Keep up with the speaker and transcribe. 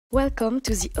Welcome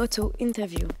to the auto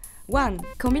interview. 1.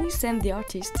 Konbini sent the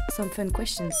artist some fun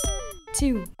questions.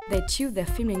 2. They choose their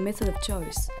filming method of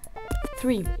choice.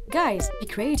 3. Guys, be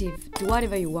creative, do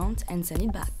whatever you want and send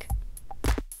it back.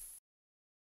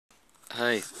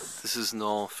 Hi, this is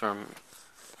Noel from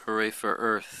Hooray For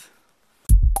Earth.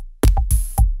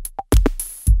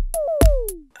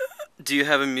 Do you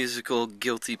have a musical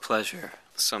guilty pleasure?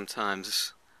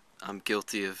 Sometimes I'm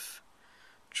guilty of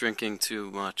drinking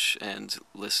too much and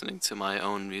listening to my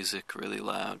own music really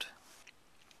loud.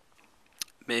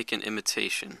 Make an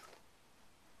imitation.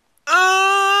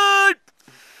 I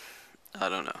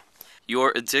don't know.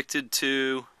 You're addicted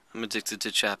to... I'm addicted to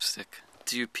chapstick.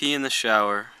 Do you pee in the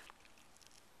shower?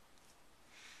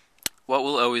 What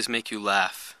will always make you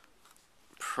laugh?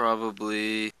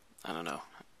 Probably... I don't know.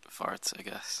 Farts, I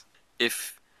guess.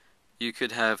 If you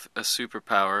could have a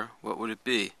superpower, what would it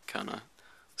be? Kinda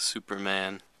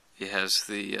Superman. He has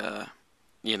the,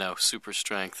 super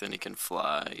strength and he can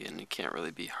fly and he can't really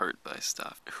be hurt by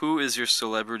stuff. Who is your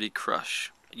celebrity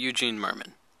crush? Eugene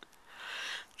Merman.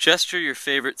 Gesture your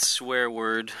favorite swear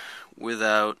word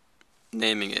without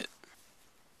naming it.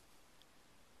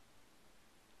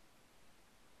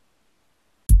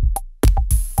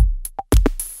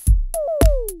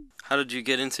 How did you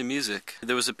get into music?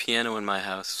 There was a piano in my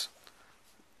house,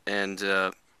 and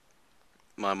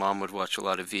my mom would watch a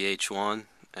lot of VH1,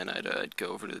 and I'd go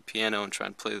over to the piano and try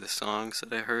and play the songs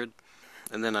that I heard.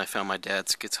 And then I found my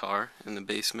dad's guitar in the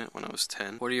basement when I was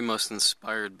 10. What are you most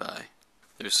inspired by?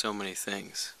 There's so many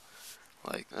things.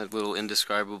 Like a little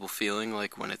indescribable feeling,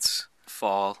 like when it's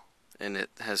fall and it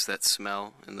has that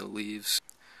smell in the leaves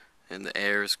and the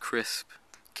air is crisp.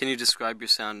 Can you describe your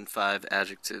sound in 5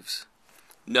 adjectives?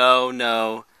 No, and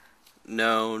no.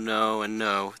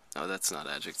 No, that's not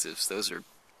adjectives. Those are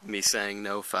me saying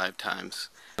no 5 times.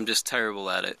 I'm just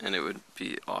terrible at it, and it would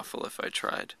be awful if I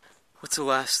tried. What's the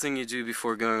last thing you do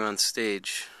before going on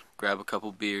stage? Grab a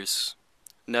couple beers.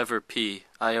 Never pee.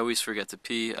 I always forget to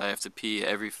pee. I have to pee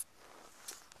every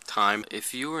time.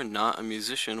 If you were not a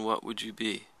musician, what would you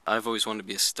be? I've always wanted to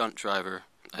be a stunt driver.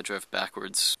 I drive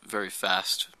backwards very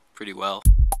fast, pretty well.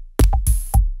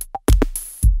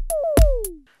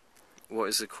 What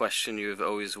is a question you have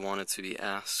always wanted to be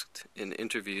asked in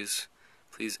interviews?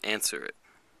 Please answer it.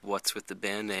 What's with the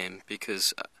band name?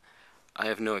 Because I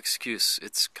have no excuse.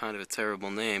 It's kind of a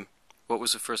terrible name. What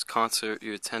was the first concert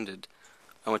you attended?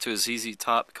 I went to a ZZ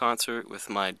Top concert with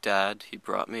my dad. He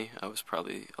brought me. I was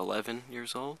probably 11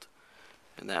 years old,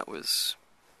 and that was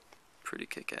pretty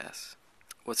kick-ass.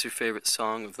 What's your favorite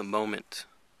song of the moment?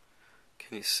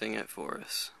 Can you sing it for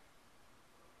us?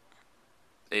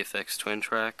 Aphex Twin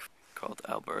track called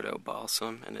Alberto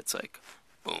Balsam, and it's like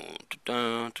boom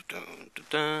dun dun dun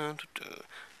dun dun.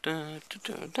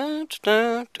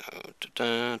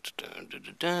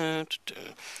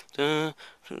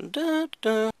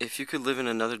 If you could live in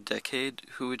another decade,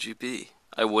 who would you be?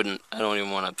 I wouldn't. I don't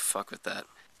even want to fuck with that.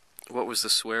 What was the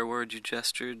swear word you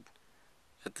gestured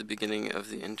at the beginning of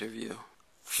the interview?